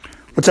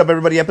What's up,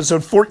 everybody?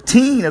 Episode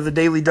 14 of the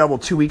Daily Double,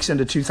 2 weeks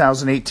into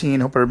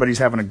 2018. Hope everybody's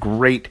having a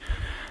great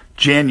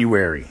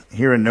January.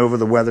 Here in Nova,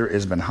 the weather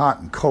has been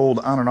hot and cold,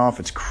 on and off.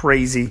 It's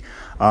crazy.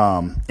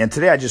 And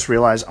today I just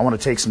realized I want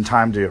to take some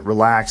time to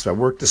relax. I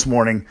worked this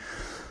morning,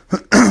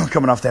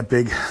 coming off that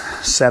big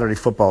Saturday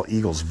football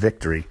Eagles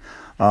victory.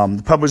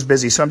 The pub was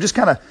busy, so I'm just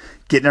kind of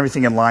getting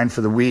everything in line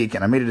for the week.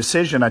 And I made a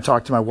decision. I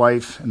talked to my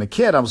wife and the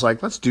kid. I was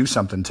like, let's do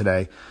something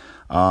today.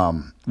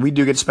 We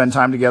do get to spend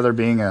time together.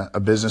 Being a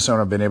business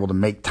owner, I've been able to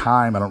make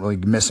time. I don't really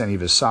miss any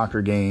of his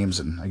soccer games,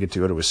 and I get to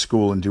go to his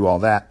school and do all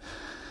that.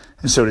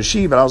 And so does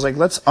she. But I was like,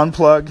 let's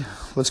unplug.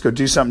 Let's go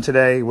do something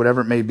today,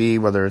 whatever it may be,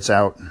 whether it's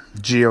out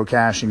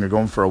geocaching or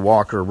going for a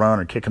walk or a run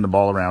or kicking the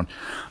ball around.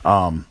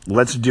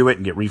 Let's do it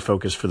and get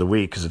refocused for the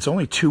week, because it's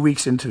only 2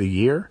 weeks into the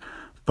year.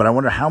 But I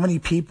wonder how many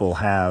people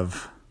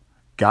have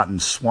gotten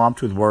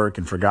swamped with work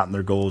and forgotten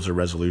their goals or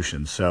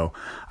resolutions. So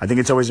I think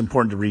it's always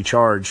important to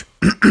recharge,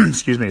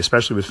 excuse me,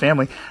 especially with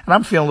family. And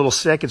I'm feeling a little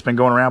sick. It's been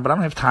going around, but I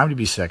don't have time to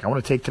be sick. I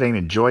want to take today and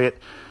enjoy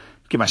it,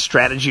 get my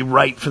strategy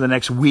right for the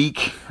next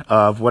week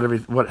of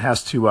what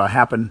has to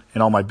happen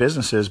in all my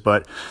businesses.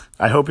 But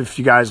I hope if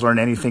you guys learn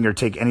anything or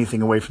take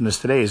anything away from this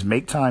today is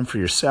make time for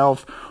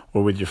yourself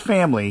or with your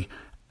family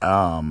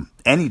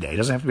any day. It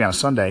doesn't have to be on a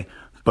Sunday.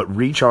 But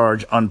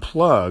recharge,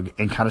 unplug,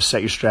 and kind of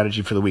set your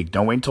strategy for the week.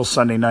 Don't wait until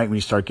Sunday night when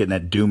you start getting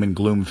that doom and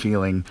gloom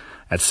feeling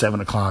at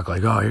 7 o'clock,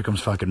 like, oh, here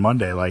comes fucking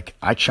Monday. Like,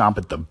 I chomp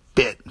at the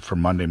bit for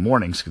Monday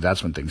mornings, because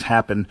that's when things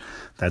happen.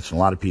 That's when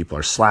a lot of people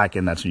are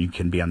slacking. That's when you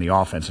can be on the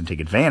offense and take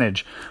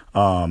advantage.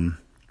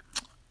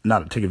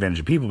 Not take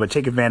advantage of people, but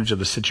take advantage of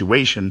the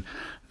situation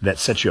that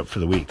sets you up for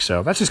the week.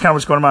 So that's just kind of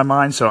what's going on in my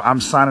mind. So I'm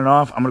signing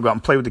off. I'm going to go out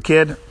and play with the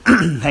kid,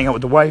 hang out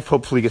with the wife,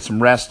 hopefully get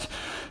some rest,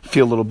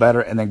 feel a little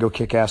better, and then go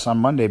kick ass on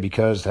Monday,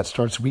 because that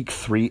starts week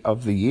 3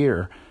 of the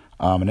year.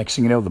 And next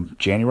thing you know, the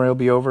January will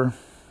be over,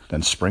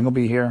 then spring will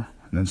be here,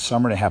 and then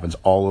summer, and it happens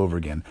all over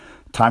again.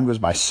 Time goes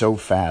by so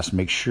fast.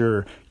 Make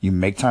sure you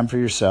make time for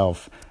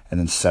yourself and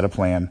then set a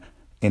plan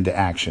into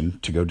action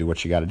to go do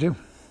what you got to do.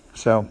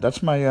 So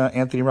that's my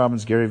Anthony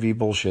Robbins, Gary V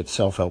bullshit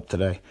self-help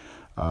today.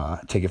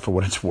 Take it for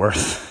what it's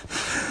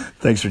worth.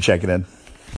 Thanks for checking in.